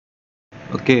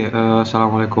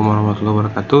Assalamualaikum warahmatullahi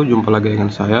wabarakatuh. Jumpa lagi dengan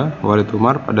saya, Walid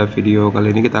Umar. Pada video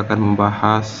kali ini kita akan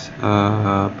membahas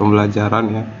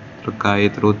pembelajaran ya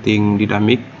terkait routing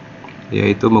dinamik,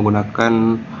 yaitu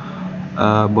menggunakan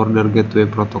border gateway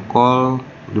protocol,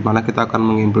 di mana kita akan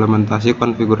mengimplementasi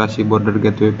konfigurasi border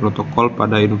gateway protocol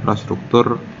pada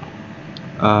infrastruktur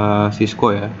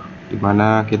Cisco ya, di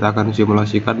mana kita akan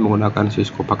simulasikan menggunakan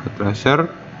Cisco paket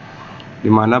tracer, di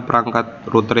mana perangkat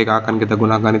router yang akan kita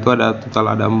gunakan itu ada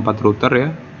 4 router ya,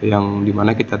 yang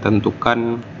dimana kita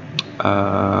tentukan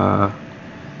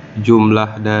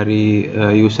jumlah dari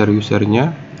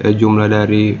user-usernya, jumlah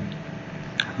dari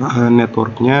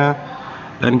networknya,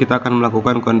 dan kita akan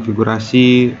melakukan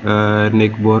konfigurasi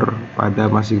network pada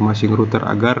masing-masing router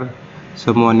agar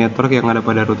semua network yang ada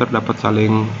pada router dapat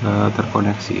saling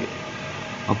terkoneksi.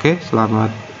 Selamat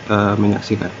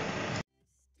menyaksikan.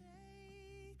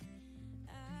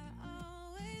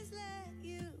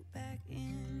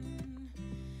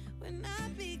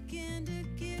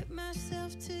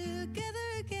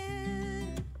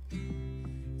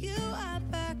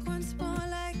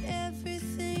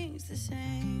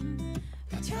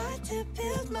 To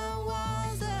build my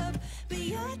walls up, but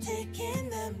you're taking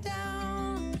them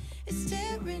down. It's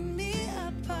tearing me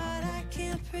apart, I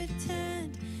can't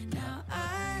pretend. Now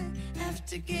I have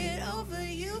to get over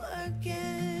you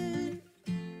again.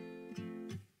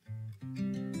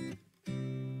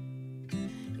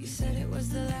 You said it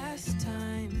was the last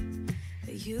time,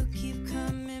 but you keep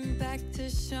coming back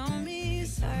to show me.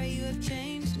 Sorry you have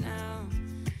changed now,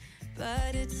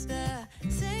 but it's the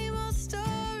same old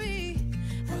story.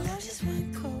 Our love just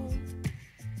went cold,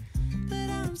 but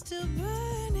I'm still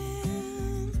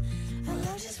burning. Our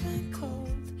love just went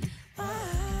cold.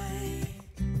 Why?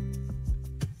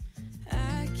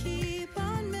 I keep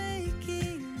on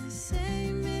making the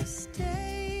same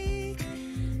mistake.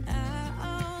 I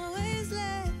always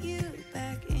let you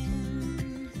back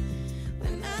in.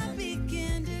 When I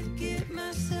begin to get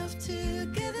myself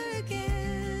together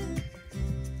again,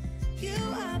 you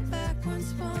are back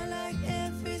once more like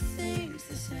everything's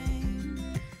the same.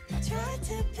 I tried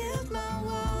to build my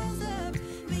walls up,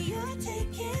 but you're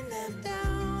taking them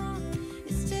down.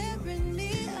 It's tearing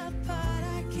me apart,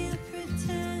 I can't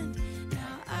pretend.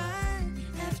 Now I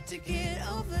have to get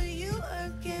over you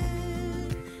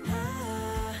again.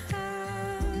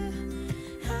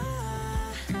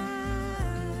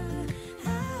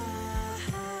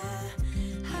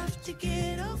 Have to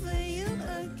get over you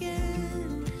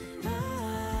again.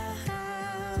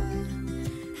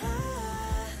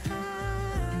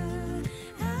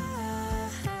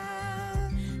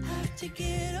 To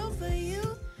get over you,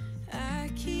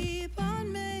 I keep on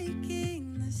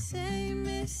making the same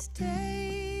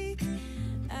mistake.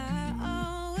 I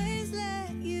always let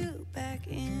you back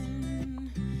in.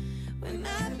 When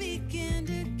I begin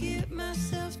to get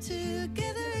myself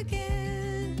together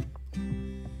again,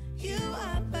 you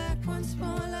are back once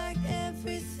more like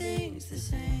everything's the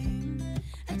same.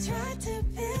 I tried to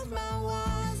build my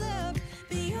walls up,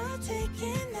 but you're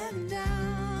taking them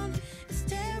down. It's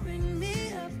tearing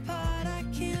me apart, I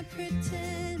can't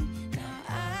pretend. Now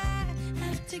I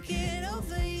have to get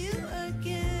over you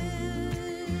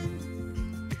again.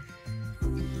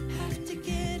 Have to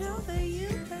get over you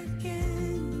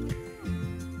again.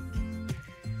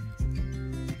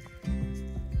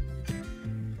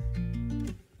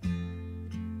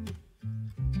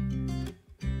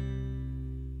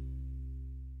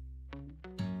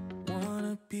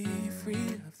 Wanna be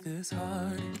free of this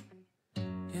heart,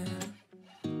 yeah.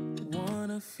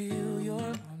 Wanna feel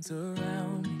your arms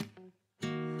around me.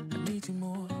 I need you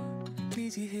more,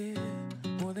 need you here,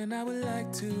 more than I would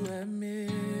like to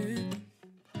admit.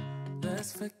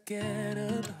 Let's forget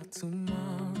about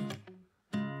tomorrow,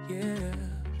 yeah.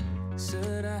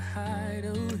 Should I hide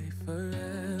away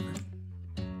forever?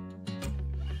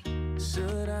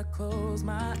 Should I close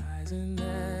my eyes and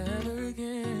never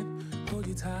again hold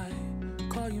you tight,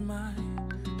 call you mine,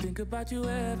 think about you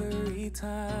every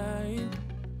time?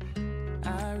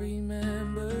 I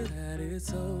remember that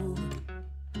it's over,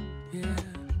 yeah.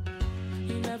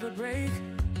 You never break,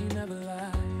 you never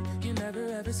lie, you never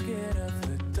ever scared of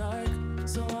the dark.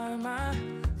 So why am I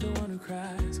the one who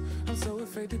cries? I'm so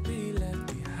afraid to be left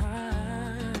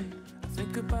behind. I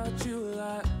think about you a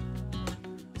lot,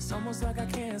 it's almost like I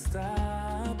can't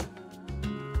stop,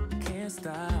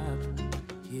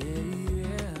 yeah.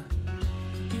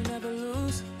 You never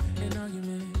lose an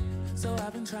argument, so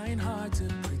I've been trying hard to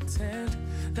pretend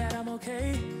that I'm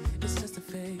okay. It's just a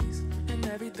phase, and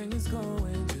everything is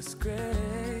going just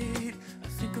great. I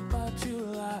think about you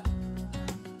a lot,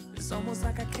 it's almost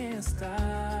like I can't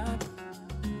stop,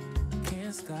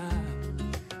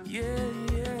 yeah.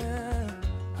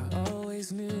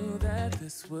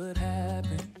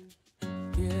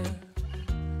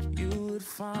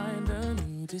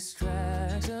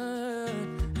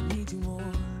 distraction. I need you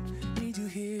more, need you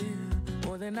here,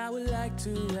 more than I would like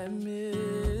to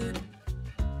admit.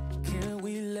 Can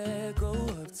we let go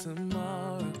of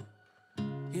tomorrow?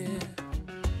 Yeah.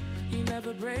 You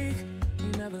never break,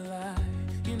 you never lie,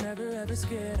 you never ever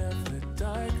scared of the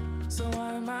dark. So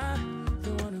why am I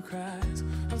the one who cries?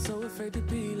 I'm so afraid to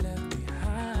be left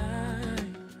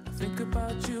behind. I think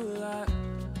about you a lot.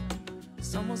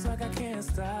 It's almost like I can't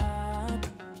stop.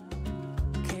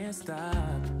 Can't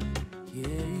stop. Yeah,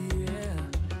 yeah.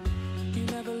 You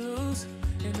never lose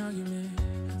an argument,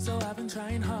 so I've been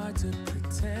trying hard to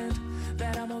pretend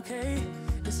that I'm okay.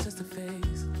 It's just a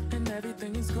phase, and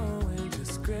everything is going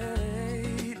just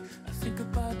great. I think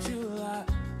about you a lot.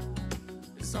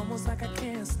 It's almost like I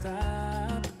can't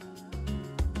stop.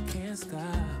 Can't stop.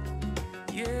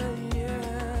 Yeah,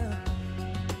 yeah.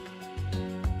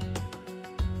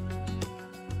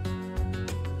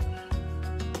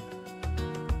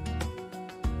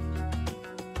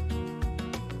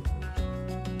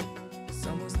 It's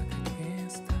almost like I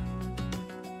can't stop.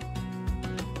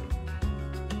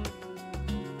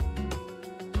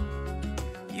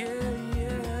 Yeah,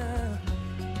 yeah.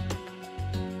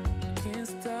 Can't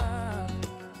stop.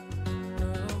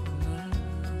 No, no.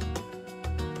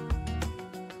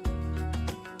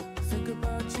 Think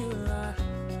about you a lot.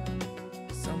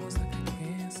 It's almost like I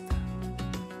can't stop.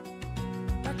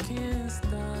 I can't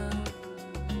stop.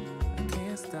 I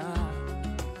can't stop.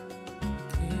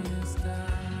 Can't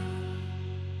stop.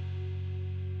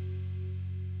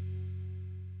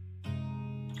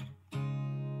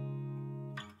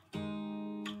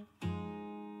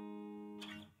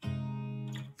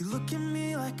 You look at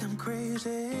me like I'm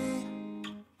crazy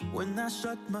when I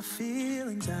shut my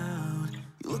feelings out.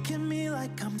 You look at me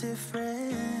like I'm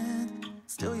different,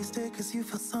 still you stay cause you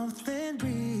feel something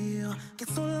real. Get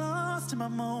so lost in my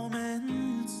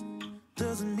moments,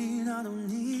 doesn't mean I don't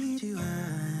need you.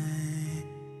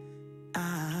 I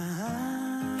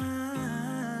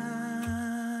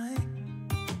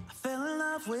fell in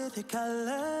love with your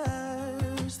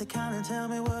colors, they kinda tell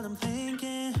me what I'm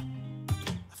thinking.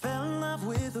 I fell in love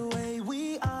with the way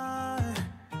we are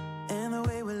and the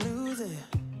way we lose it.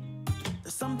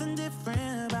 There's something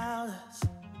different about us,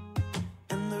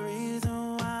 and the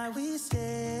reason why we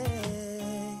stay.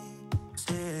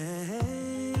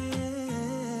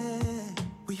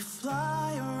 We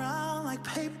fly around like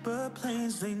paper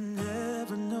planes, they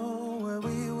never know where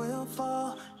we will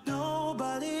fall.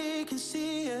 Nobody can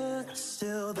see us,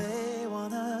 still they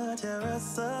wanna tear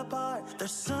us apart.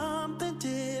 There's something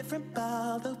different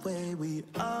about the way we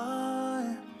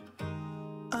are.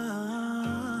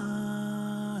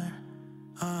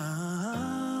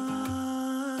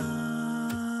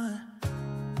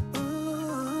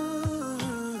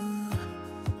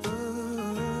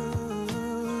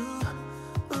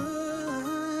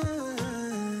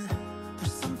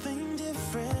 There's something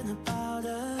different about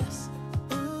us.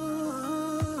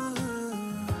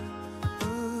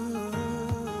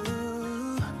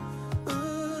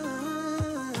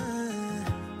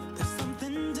 There's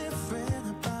something different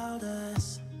about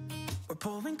us. We're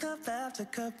pouring cup after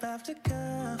cup after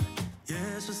cup.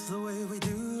 Yeah, it's just the way we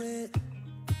do it.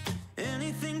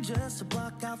 Anything just to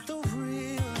block out the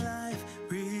real life,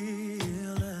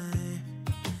 real life.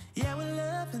 Yeah, we're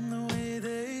loving the way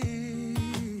they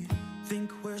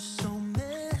think we're so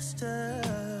messed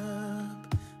up.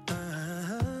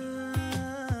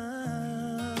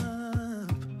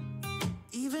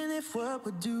 Even if what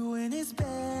we're doing is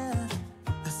bad,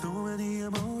 there's so many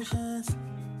emotions,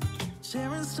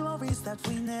 sharing stories that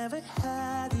we never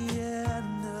had. Yeah,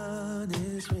 none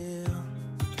is real.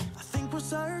 I think we're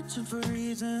searching for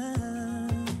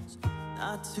reasons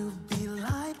not to be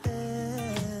like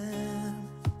them.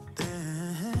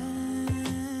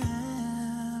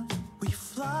 We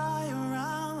fly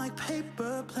around like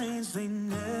paper planes, they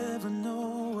never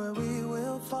know where we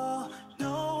will fall.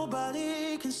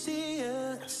 Nobody can see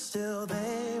us, still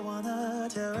they wanna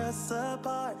tear us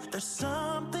apart. There's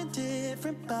something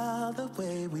different about the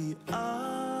way we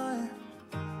are.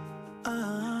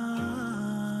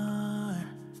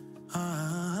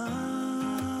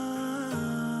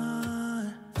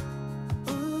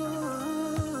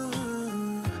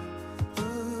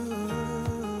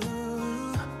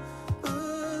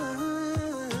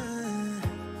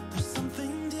 There's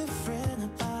something different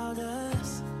about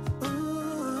us.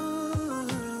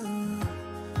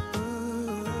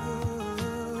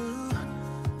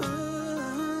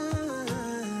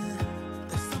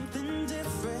 There's something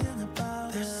different about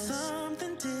us. There's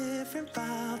something different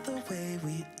about the way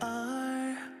we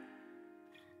are.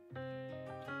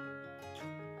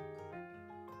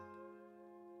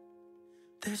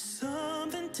 There's something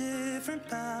something different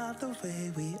about the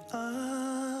way we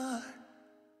are.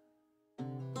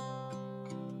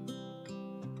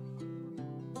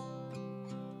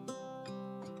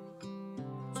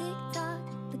 Tick-tock,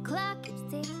 the clock keeps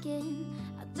ticking.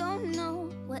 I don't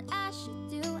know what I should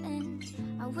do, and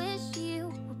I wish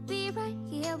you would be right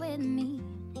here with me.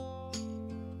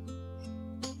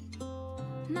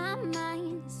 My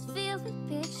mind is filled with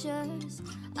pictures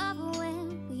of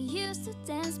when we used to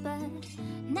dance, but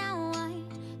now I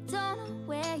don't know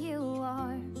where you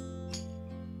are.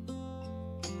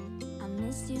 I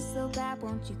miss you so bad,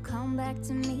 won't you come back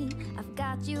to me? I've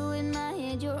got you in my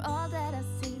head, you're all that I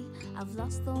see. I've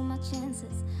lost all my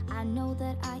chances, I know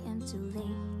that I am too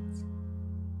late.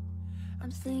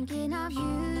 I'm thinking of you,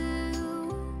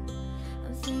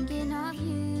 I'm thinking of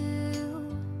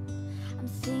you, I'm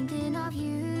thinking of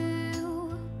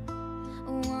you,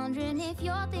 wondering if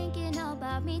you're thinking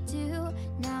about me too.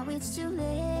 Now it's too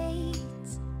late,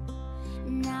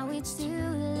 now it's too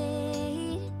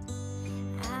late.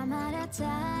 I'm out of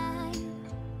time,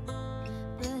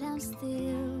 but I'm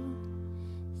still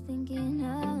thinking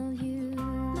of you.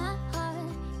 My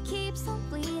heart keeps on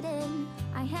bleeding,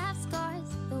 I have scars,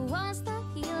 the ones not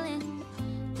healing.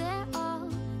 They're all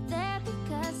there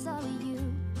because of you.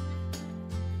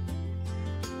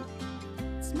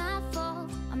 It's my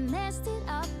fault, I messed it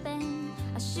up, and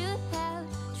I should have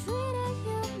treated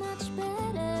you much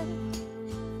better,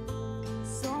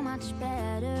 so much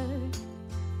better.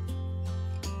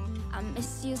 I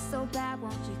miss you so bad,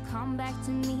 won't you come back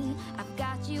to me? I've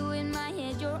got you in my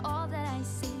head, you're all that I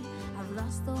see. I've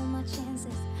lost all my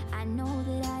chances, I know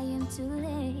that I am too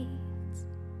late.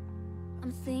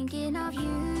 I'm thinking of you,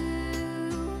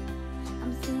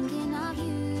 I'm thinking of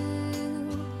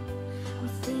you, I'm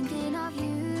thinking of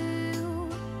you,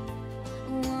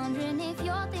 wondering if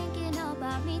you're thinking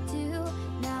about me too.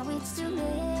 Now it's too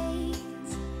late,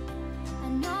 I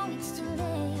know it's too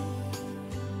late.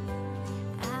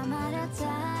 I'm out of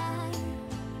time,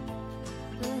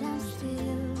 but I'm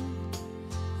still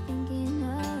thinking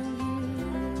of you.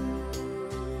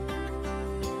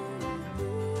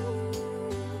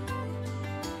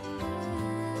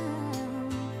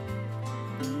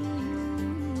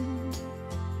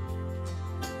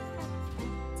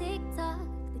 Tick-tock,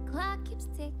 the clock keeps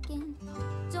ticking.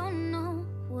 Don't know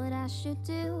what I should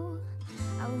do.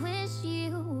 I wish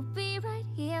you would be right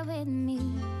here with me.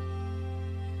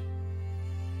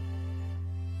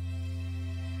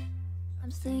 I'm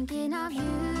thinking of you,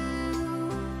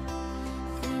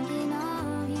 thinking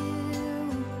of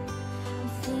you, I'm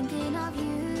thinking of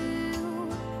you,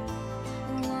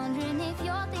 wondering if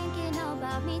you're thinking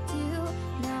about me too.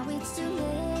 Now it's too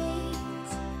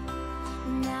late,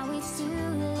 now it's too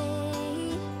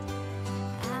late.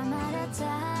 I'm out of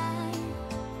time,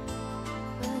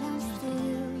 but I'm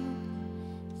still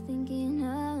thinking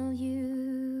of you.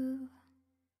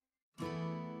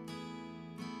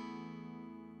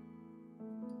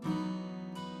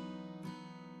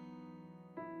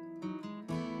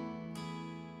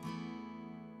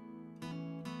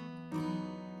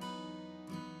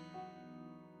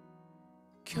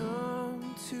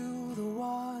 Come to the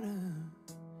water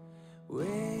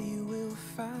where you will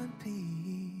find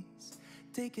peace.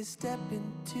 Take a step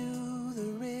into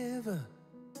the river,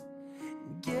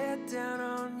 get down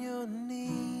on your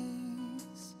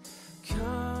knees.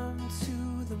 Come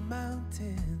to the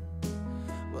mountain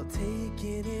while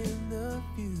taking in the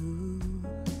view.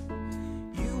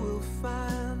 You will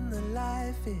find that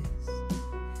life is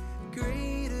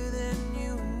greater than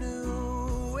you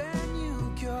knew. When you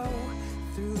go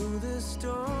through the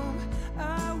storm,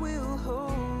 I will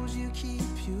hold you,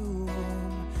 keep you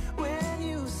warm. When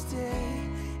you stay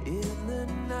in the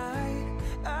night,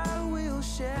 I will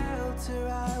shelter,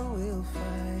 I will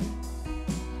fight,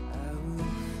 I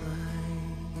will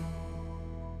fight.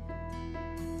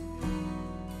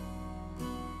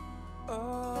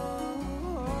 Oh,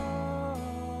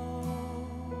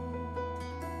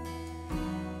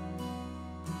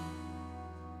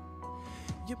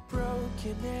 you're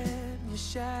broken and you're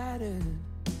shattered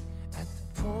at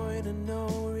the point of no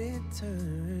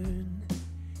return.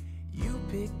 You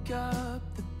pick up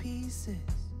the pieces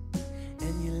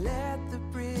and you let the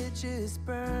bridges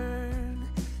burn.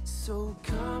 So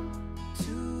come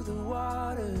to the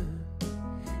water,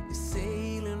 you're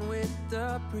sailing with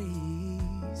the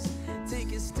breeze.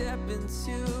 Take a step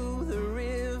into the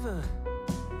river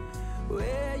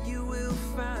where you will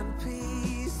find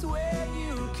peace. Where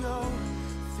you go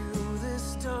through the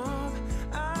storm,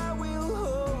 I will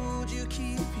hold you,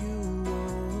 keep you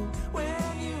warm.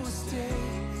 When you stay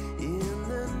in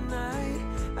the night,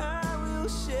 I will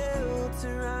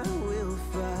shelter, I will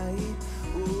fight.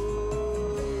 Oh.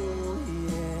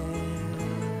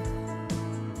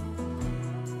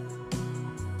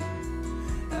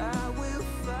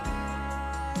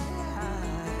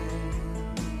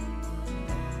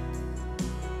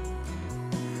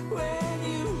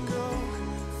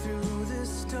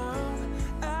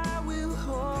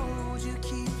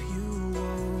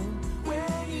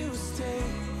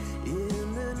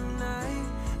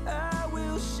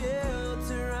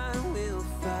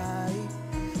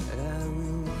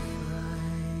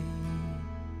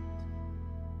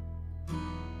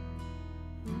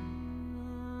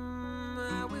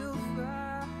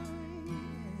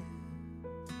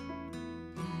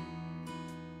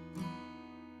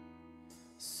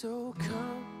 So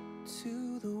come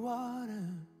to the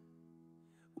water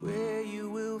where you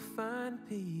will find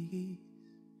peace.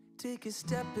 Take a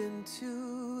step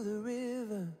into the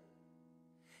river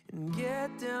and get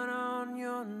down on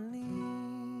your knees.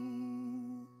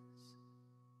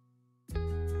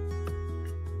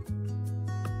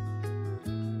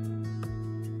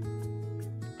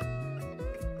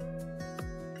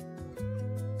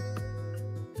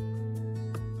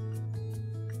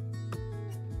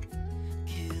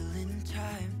 Killing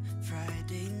time,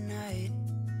 Friday night.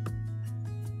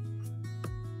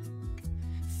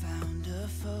 Found a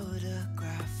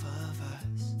photograph of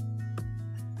us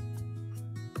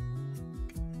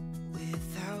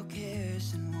without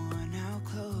cares and worn out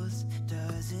clothes.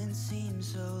 Doesn't seem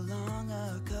so long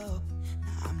ago.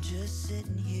 Now I'm just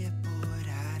sitting here bored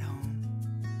at home,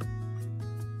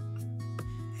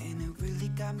 and it really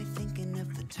got me thinking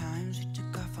of the times we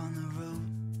took off on the road.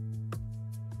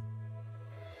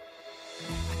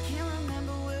 I can't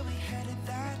remember where we headed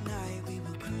that night. We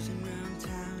were cruising around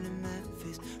town in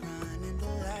Memphis, running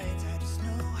the lights. I just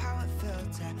know how it felt.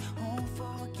 I won't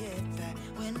forget that.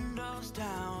 Windows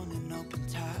down and open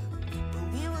top. But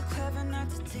we were clever not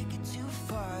to take it too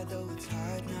far, though it's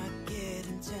hard not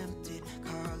getting tempted.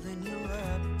 Calling you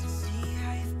up to see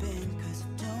how you've been, 'cause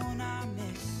don't I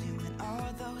miss you and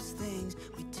all those things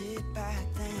we did back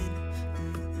then.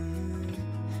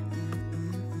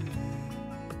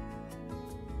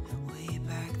 Way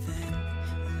back then.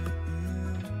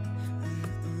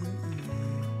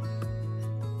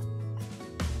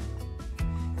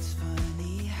 It's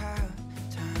funny how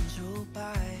times roll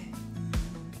by.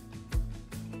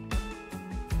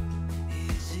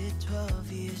 Is it 12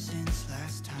 years since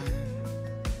last time?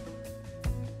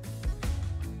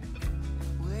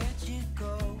 Where'd you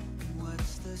go?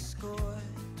 What's the score?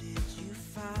 Did you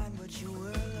find what you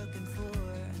were looking for?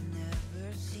 I never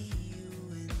see you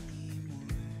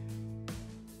anymore.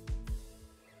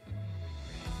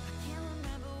 I can't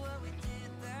remember what we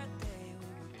did that day. We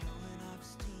were blowing off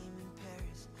steam in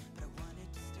Paris, but I wanted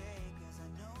to stay 'cause I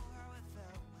know how it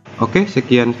felt. Oke,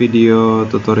 sekian video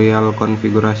tutorial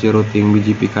konfigurasi routing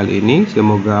BGP kali ini.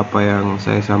 Semoga apa yang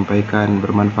saya sampaikan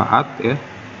bermanfaat ya.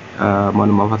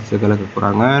 Mohon maaf atas segala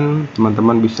kekurangan.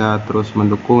 Teman-teman bisa terus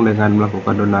mendukung dengan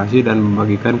melakukan donasi dan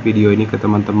membagikan video ini ke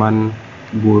teman-teman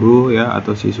guru ya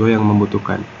atau siswa yang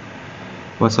membutuhkan.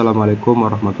 Wassalamualaikum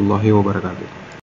warahmatullahi wabarakatuh.